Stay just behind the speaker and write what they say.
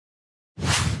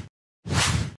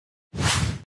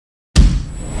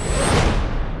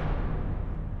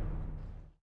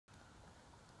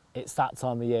It's that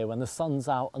time of year when the sun's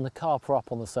out and the carp are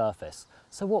up on the surface.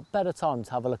 So what better time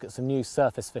to have a look at some new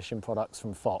surface fishing products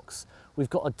from Fox. We've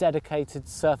got a dedicated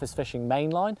surface fishing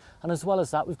mainline, and as well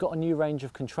as that we've got a new range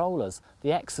of controllers,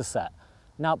 the Exoset.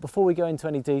 Now before we go into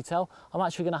any detail, I'm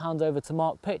actually going to hand over to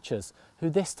Mark Pitchers, who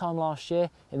this time last year,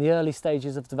 in the early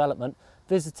stages of development,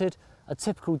 visited a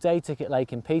typical day ticket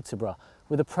lake in Peterborough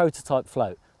with a prototype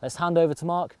float. Let's hand over to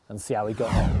Mark and see how he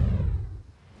got on.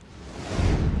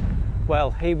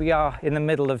 Well, here we are in the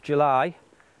middle of July,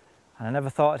 and I never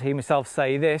thought I'd hear myself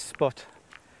say this, but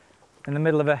in the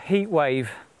middle of a heat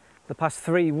wave the past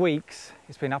 3 weeks.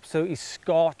 It's been absolutely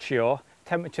scorching,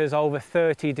 temperatures over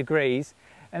 30 degrees,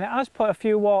 and it has put a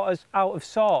few waters out of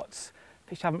sorts.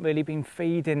 Fish haven't really been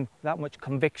feeding that much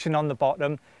conviction on the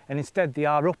bottom, and instead they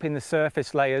are up in the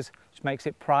surface layers, which makes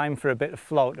it prime for a bit of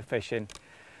floater fishing.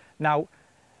 Now,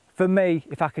 for me,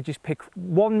 if I could just pick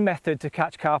one method to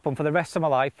catch carp on for the rest of my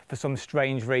life, for some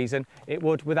strange reason, it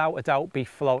would without a doubt be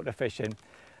floater fishing.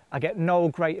 I get no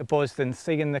greater buzz than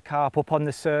seeing the carp up on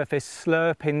the surface,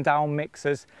 slurping down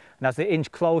mixers, and as they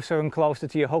inch closer and closer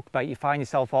to your hook bait, you find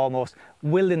yourself almost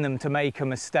willing them to make a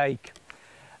mistake.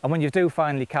 And when you do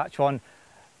finally catch one,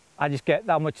 I just get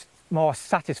that much more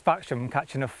satisfaction from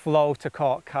catching a floater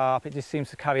caught carp. It just seems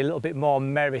to carry a little bit more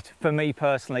merit for me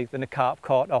personally than a carp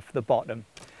caught off the bottom.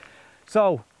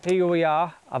 So here we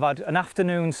are. I've had an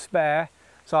afternoon spare,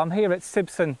 so I'm here at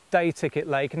Sibson Day Ticket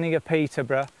Lake near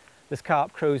Peterborough. There's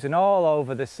carp cruising all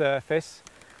over the surface.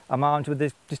 I'm armed with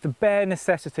this, just the bare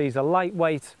necessities, a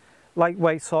lightweight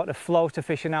sort of floater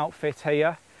fishing outfit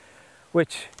here,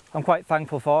 which I'm quite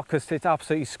thankful for because it's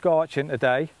absolutely scorching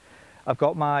today. I've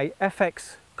got my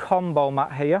FX combo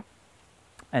mat here,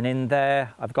 and in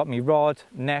there I've got my rod,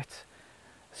 net,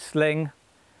 sling,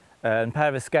 and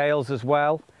pair of scales as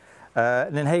well.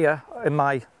 And then here in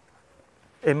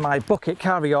my bucket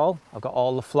carry-all, I've got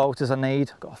all the floaters I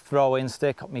need. I've got a throw-in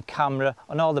stick, got my camera,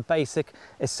 and all the basic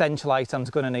essential items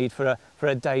I'm going to need for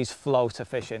a day's floater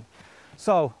fishing.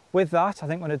 So with that, I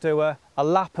think I'm going to do a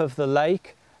lap of the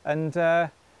lake and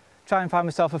try and find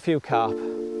myself a few carp.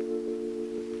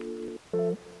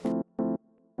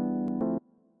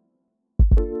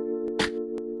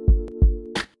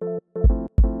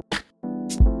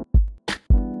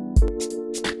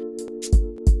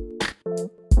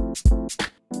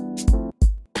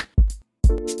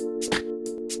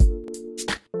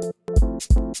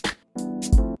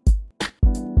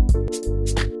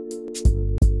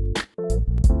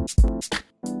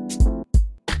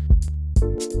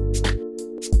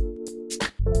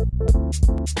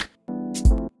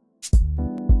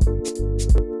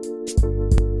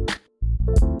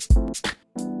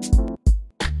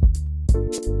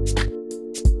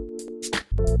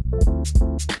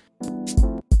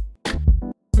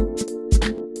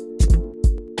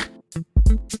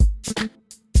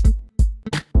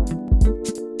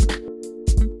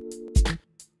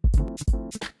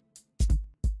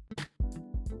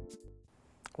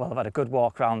 Well, I've had a good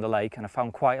walk around the lake and I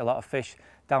found quite a lot of fish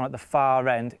down at the far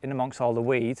end in amongst all the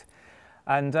weed.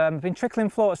 And I've been trickling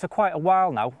floaters for quite a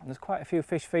while now, and there's quite a few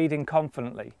fish feeding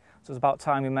confidently. So it's about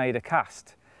time we made a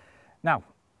cast. Now,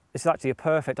 this is actually a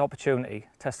perfect opportunity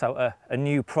to test out a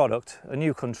new product, a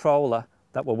new controller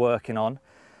that we're working on.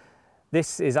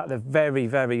 This is at the very,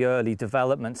 very early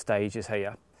development stages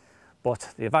here.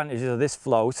 But the advantages of this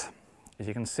float, as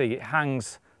you can see, it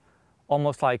hangs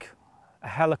almost like a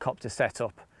helicopter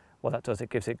setup. What that does, it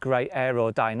gives it great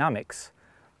aerodynamics,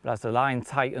 but as the line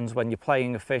tightens when you're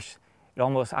playing a fish, it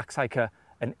almost acts like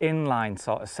an inline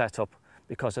sort of setup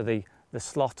because of the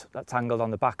slot that's angled on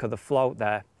the back of the float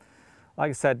there. Like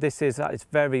I said, this is at its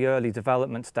very early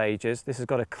development stages. This has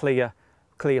got a clear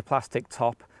plastic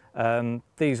top.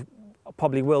 These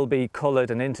probably will be coloured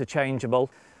and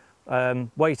interchangeable,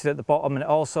 weighted at the bottom, and it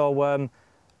also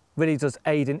really does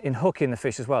aid in hooking the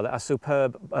fish as well. It has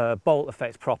superb bolt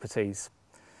effect properties.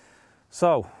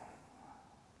 So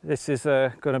this is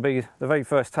going to be the very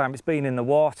first time it's been in the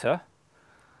water.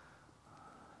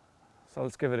 So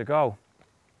let's give it a go.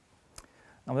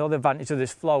 Now the other advantage of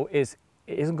this float is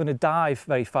it isn't going to dive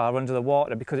very far under the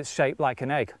water because it's shaped like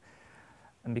an egg.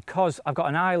 And because I've got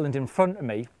an island in front of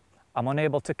me, I'm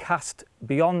unable to cast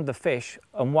beyond the fish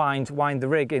and wind the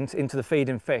rig into the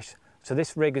feeding fish. So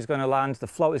this rig is going to land, the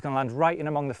float is going to land right in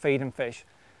among the feeding fish,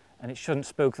 and it shouldn't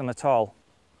spook them at all.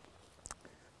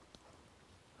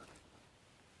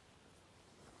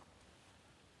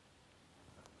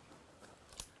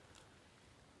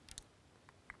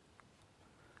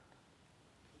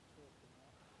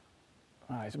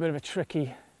 Right, it's a bit of a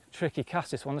tricky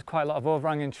cast, this one. There's quite a lot of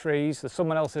overhanging trees. There's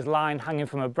someone else's line hanging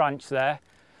from a branch there.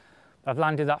 I've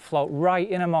landed that float right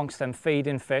in amongst them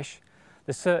feeding fish.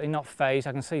 They're certainly not phased.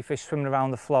 I can see fish swimming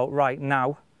around the float right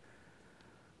now.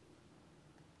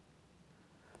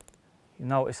 You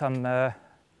notice I've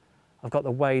got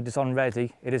the waders on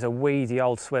ready. It is a weedy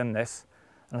old swim, this.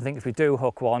 And I think if we do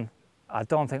hook one, I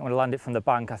don't think I'm going to land it from the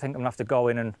bank. I think I'm going to have to go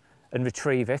in and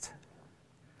retrieve it.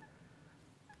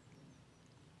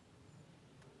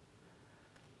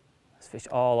 There's fish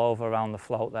all over around the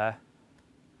float there.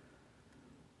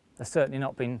 They're certainly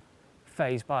not been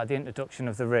phased by the introduction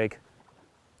of the rig.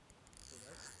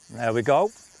 There we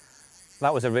go.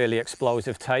 That was a really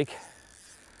explosive take.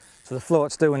 So the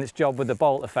float's doing its job with the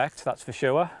bolt effect, that's for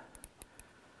sure.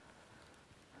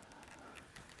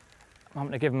 I'm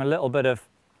going to give him a little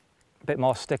bit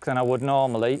more stick than I would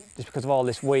normally, just because of all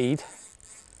this weed.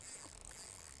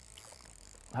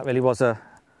 That really was a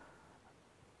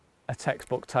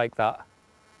textbook take, that.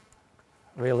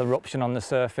 Real eruption on the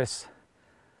surface.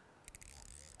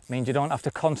 Means you don't have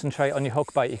to concentrate on your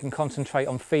hook bait, you can concentrate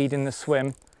on feeding the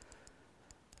swim.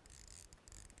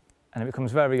 And it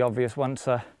becomes very obvious once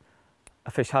a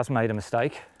fish has made a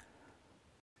mistake.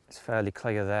 It's fairly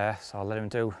clear there, so I'll let him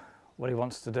do what he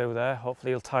wants to do there.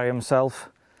 Hopefully he'll tire himself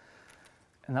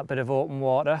in that bit of open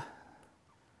water.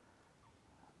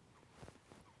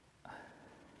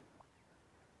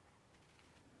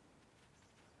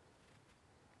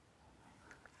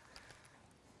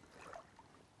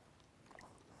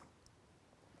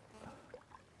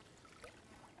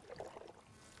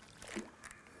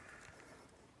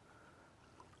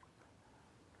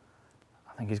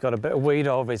 I think he's got a bit of weed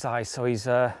over his eyes, so he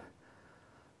seems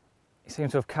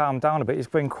to have calmed down a bit. He's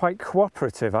been quite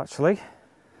cooperative, actually.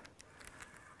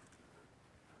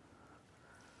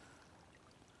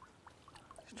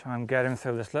 Let's try and get him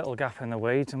through this little gap in the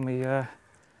weeds, and we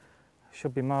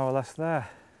should be more or less there.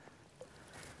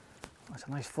 That's a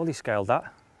nice fully scaled,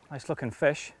 that. Nice looking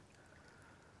fish.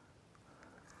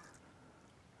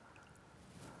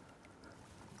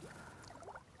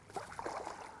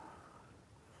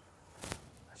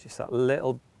 Just that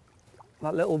little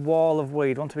wall of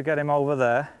weed. Once we get him over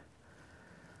there,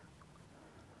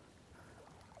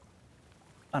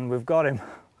 and we've got him.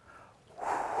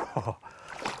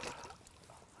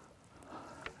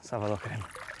 Let's have a look at him.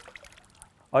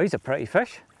 Oh, he's a pretty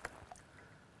fish.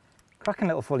 Cracking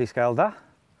little fully scaled, that.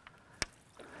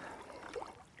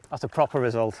 That's a proper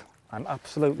result. I'm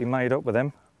absolutely made up with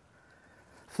him.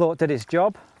 Float did its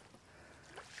job.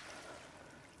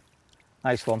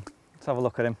 Nice one. Let's have a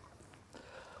look at him.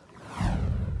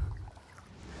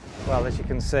 Well, as you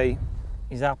can see,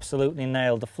 he's absolutely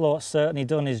nailed. The float's certainly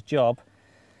done his job.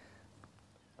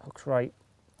 Hook's right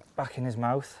back in his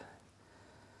mouth.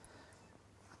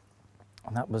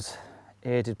 And that was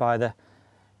aided by the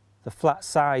flat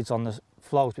sides on the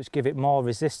float, which give it more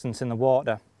resistance in the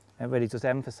water. It really does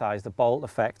emphasise the bolt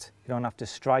effect. You don't have to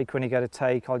strike when you get a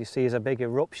take. All you see is a big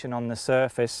eruption on the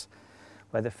surface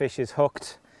where the fish is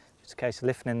hooked. Just a case of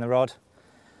lifting in the rod,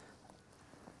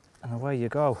 and away you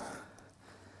go.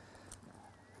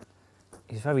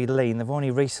 He's very lean. They've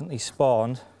only recently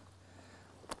spawned,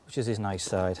 which is his nice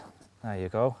side. There you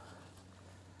go.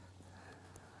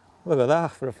 Look at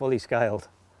that for a fully scaled.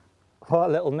 What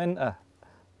a little minter.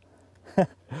 I'm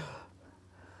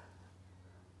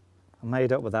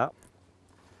made up with that.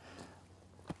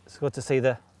 It's good to see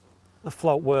the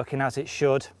float working as it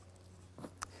should.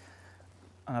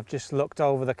 And I've just looked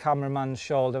over the cameraman's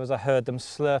shoulder as I heard them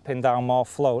slurping down more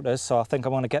floaters, so I think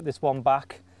I'm going to get this one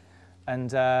back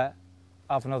and have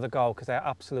another go, because they're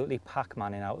absolutely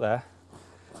pack-manning out there.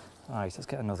 Alright, let's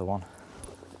get another one.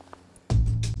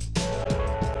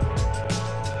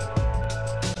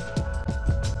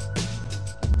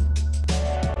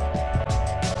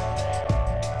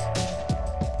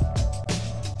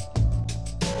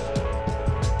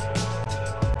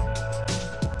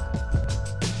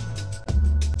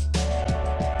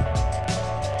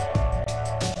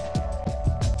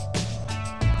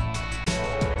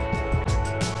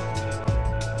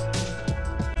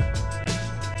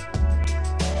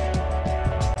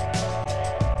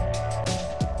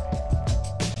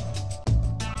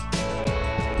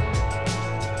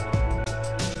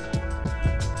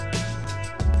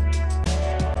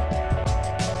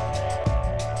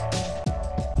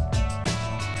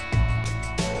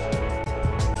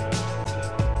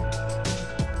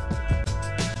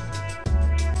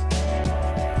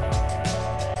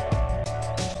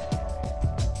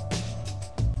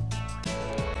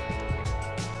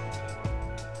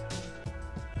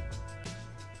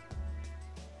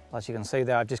 As you can see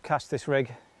there, I've just cast this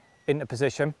rig into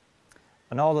position,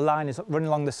 and all the line is running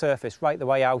along the surface right the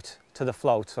way out to the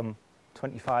float, some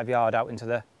 25 yards out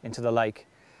into the lake.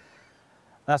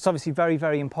 that's obviously very,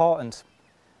 very important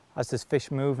as there's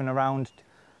fish moving around,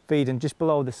 feeding just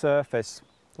below the surface.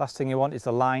 Last thing you want is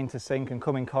the line to sink and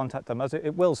come in contact with them, as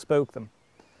it will spook them.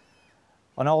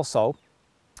 And also,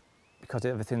 because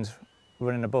everything's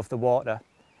running above the water,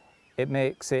 it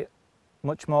makes it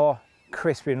much more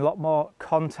crispy and a lot more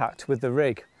contact with the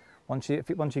rig. Once you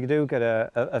do get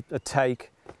a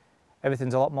take,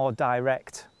 everything's a lot more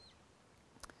direct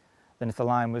than if the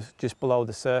line was just below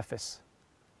the surface.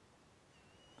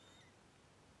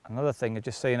 Another thing I've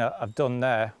just seen I've done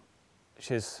there, which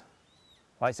is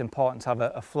why it's important to have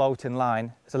a floating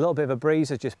line, is a little bit of a breeze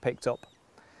has just picked up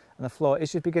and the float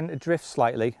is just beginning to drift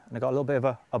slightly, and I've got a little bit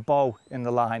of a bow in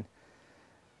the line.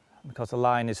 Because the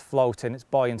line is floating, it's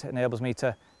buoyant, it enables me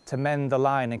to mend the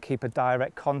line and keep a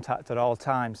direct contact at all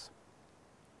times.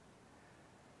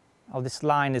 Now, this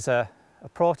line is a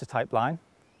prototype line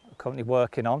I'm currently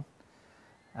working on.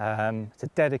 It's a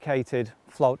dedicated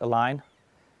floater line.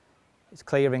 It's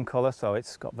clear in colour, so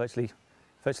it's got virtually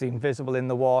invisible in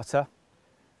the water.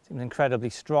 It seems incredibly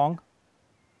strong.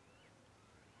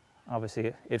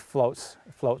 Obviously it floats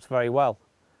very well.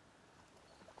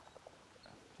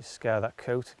 Just scare that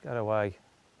coot, get away.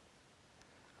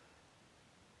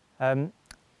 And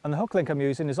the hook link I'm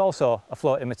using is also a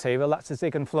floating material. That's a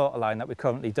zig and floater line that we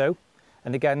currently do.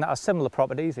 And again, that has similar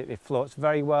properties. It floats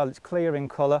very well, it's clear in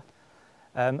colour.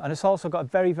 And it's also got a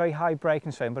very, very high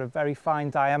breaking strain, but a very fine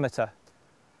diameter.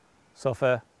 So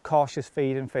for cautious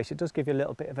feeding fish, it does give you a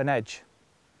little bit of an edge.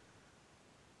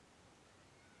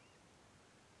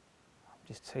 I'm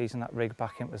just teasing that rig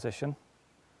back in position.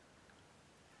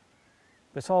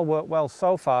 But it's all worked well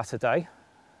so far today, and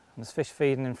there's fish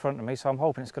feeding in front of me, so I'm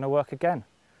hoping it's going to work again.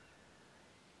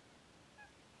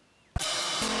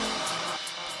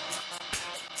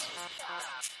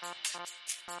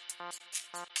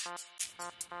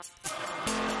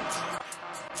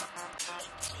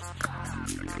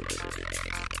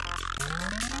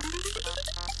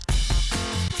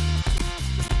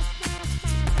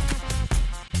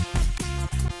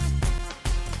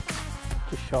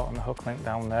 Just shorten the hook link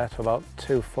down there to about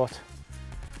 2 foot.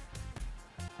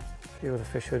 A few of the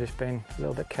fish have just been a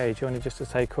little bit cagey, only just to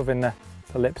say covering the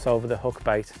lips over the hook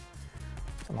bait. So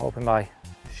I'm hoping by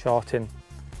shortening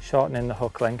the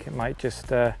hook link, it might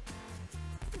just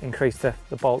increase the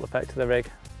bolt effect of the rig,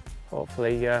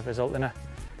 hopefully result in a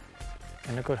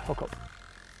good hook up.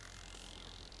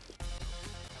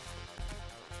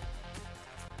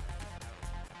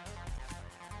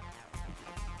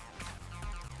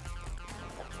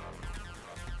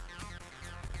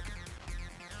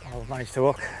 I've managed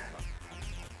to hook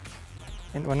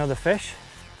into another fish.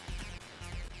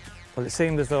 Well, it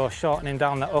seemed as though shortening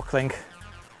down that hook link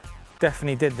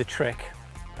definitely did the trick.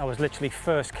 I was literally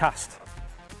first cast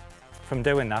from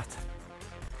doing that,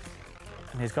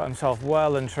 and he's got himself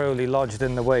well and truly lodged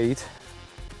in the weed.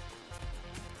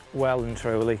 Well and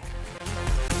truly.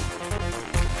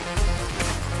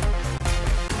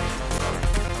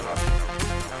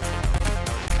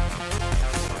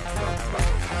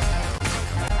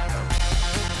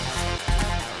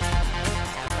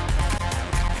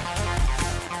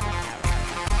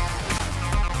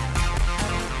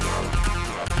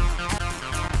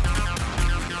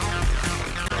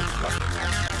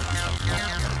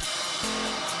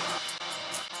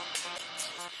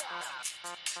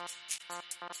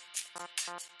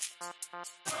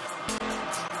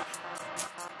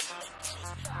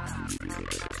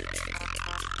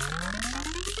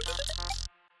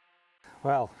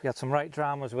 Well, we had some right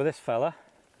dramas with this fella.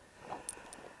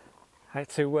 I had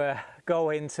to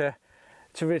go in to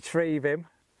retrieve him.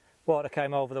 Water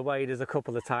came over the waders a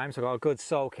couple of times, so I got a good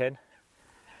soak in.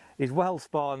 He's well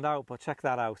spawned out, but check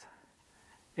that out.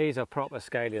 He's a proper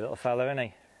scaly little fella, isn't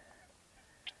he?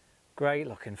 Great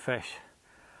looking fish.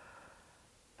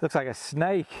 Looks like a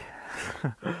snake.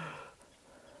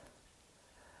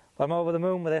 I'm over the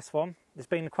moon with this one. It's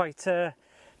been quite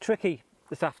tricky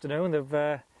this afternoon.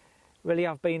 They've really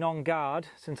have been on guard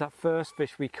since that first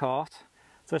fish we caught.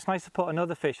 So it's nice to put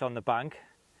another fish on the bank.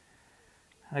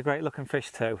 And a great looking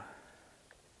fish too.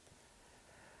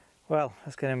 Well,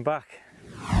 let's get him back.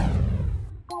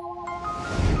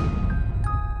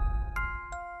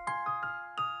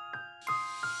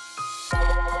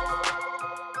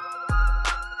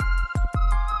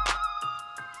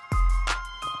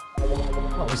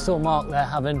 Well, we saw Mark there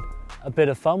having a bit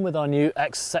of fun with our new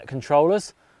X-Set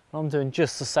controllers. I'm doing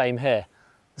just the same here.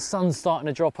 The sun's starting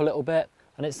to drop a little bit,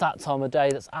 and it's that time of day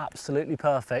that's absolutely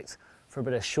perfect for a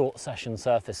bit of short session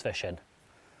surface fishing.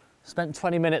 Spent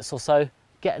 20 minutes or so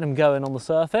getting them going on the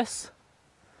surface,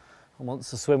 and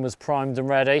once the swim was primed and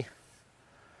ready,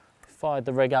 fired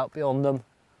the rig out beyond them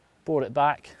brought it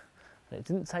back, and it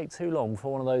didn't take too long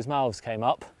before one of those mouths came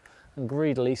up and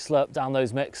greedily slurped down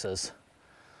those mixers.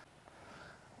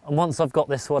 And once I've got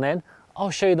this one in, I'll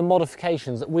show you the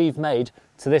modifications that we've made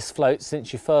to this float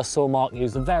since you first saw Mark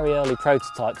use the very early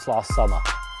prototypes last summer.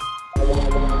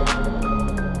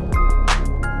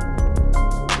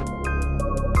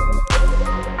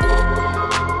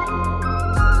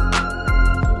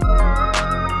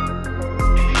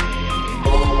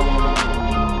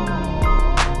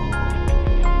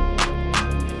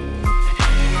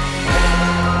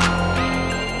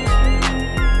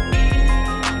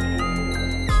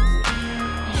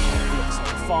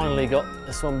 Finally got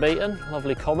this one beaten,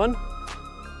 lovely common.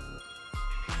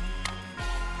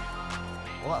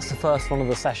 Well, that's the first one of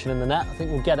the session in the net. I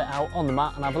think we'll get it out on the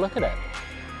mat and have a look at it.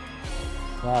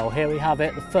 Well, here we have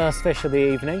it, the first fish of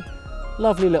the evening.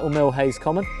 Lovely little Millhays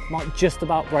common. Might just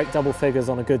about break double figures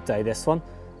on a good day, this one.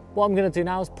 What I'm going to do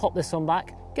now is pop this one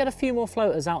back, get a few more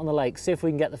floaters out on the lake, see if we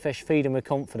can get the fish feeding with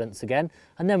confidence again,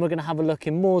 and then we're going to have a look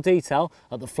in more detail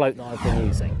at the float that I've been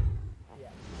using.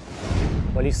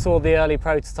 Well, you saw the early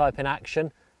prototype in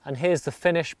action, and here's the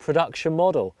finished production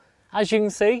model. As you can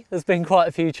see, there's been quite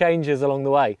a few changes along the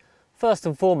way. First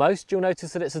and foremost, you'll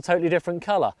notice that it's a totally different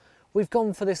colour. We've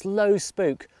gone for this low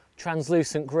spook,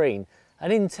 translucent green,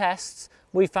 and in tests,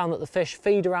 we found that the fish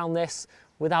feed around this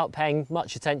without paying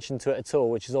much attention to it at all,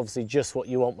 which is obviously just what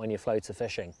you want when you're floater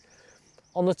fishing.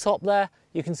 On the top there,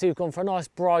 you can see we've gone for a nice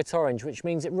bright orange, which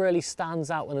means it really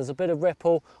stands out when there's a bit of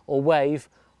ripple or wave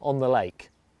on the lake.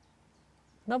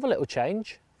 Another little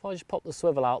change, if I just pop the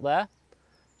swivel out there,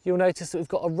 you'll notice that we've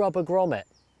got a rubber grommet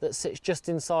that sits just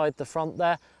inside the front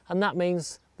there, and that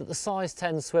means that the size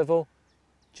 10 swivel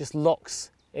just locks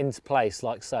into place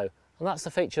like so, and that's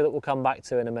a feature that we'll come back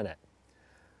to in a minute.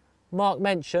 Mark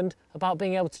mentioned about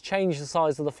being able to change the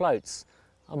size of the floats,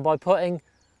 and by putting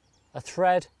a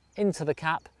thread into the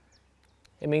cap,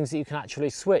 it means that you can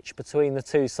actually switch between the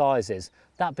two sizes,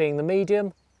 that being the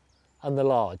medium and the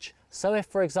large. So if,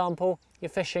 for example, you're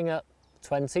fishing at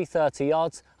 20, 30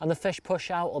 yards and the fish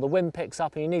push out or the wind picks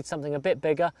up and you need something a bit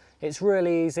bigger, it's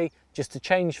really easy just to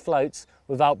change floats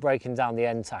without breaking down the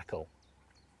end tackle.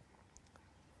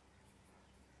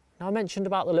 Now, I mentioned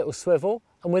about the little swivel,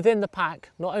 and within the pack,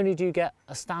 not only do you get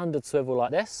a standard swivel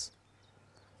like this,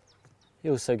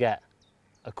 you also get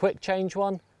a quick change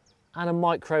one and a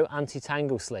micro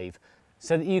anti-tangle sleeve,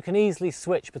 so that you can easily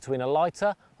switch between a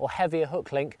lighter or heavier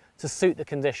hook link to suit the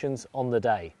conditions on the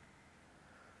day.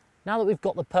 Now that we've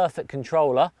got the perfect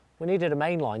controller, we needed a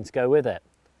main line to go with it.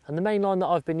 And the main line that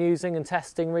I've been using and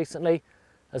testing recently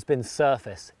has been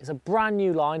Surface. It's a brand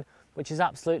new line which is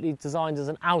absolutely designed as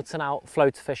an out and out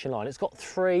floater fishing line. It's got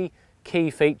three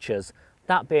key features,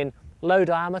 that being low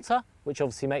diameter, which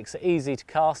obviously makes it easy to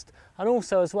cast, and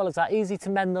also, as well as that, easy to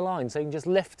mend the line, so you can just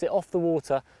lift it off the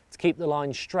water to keep the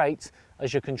line straight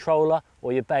as your controller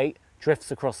or your bait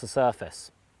drifts across the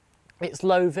surface. It's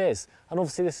low vis, and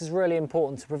obviously this is really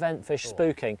important to prevent fish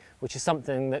spooking, which is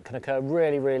something that can occur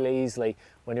really easily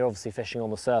when you're obviously fishing on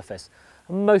the surface.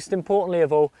 And most importantly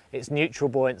of all, it's neutral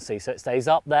buoyancy, so it stays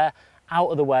up there, out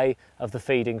of the way of the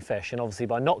feeding fish, and obviously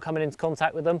by not coming into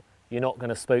contact with them, you're not going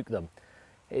to spook them.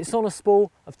 It's on a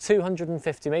spool of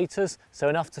 250 metres, so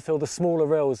enough to fill the smaller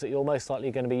reels that you're most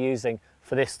likely going to be using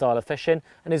for this style of fishing,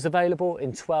 and is available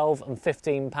in 12 and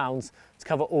 15 pounds to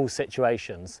cover all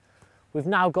situations. We've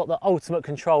now got the ultimate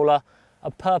controller,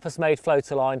 a purpose-made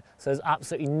floater line, so there's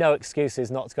absolutely no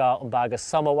excuses not to go out and bag a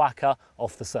summer whacker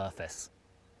off the surface.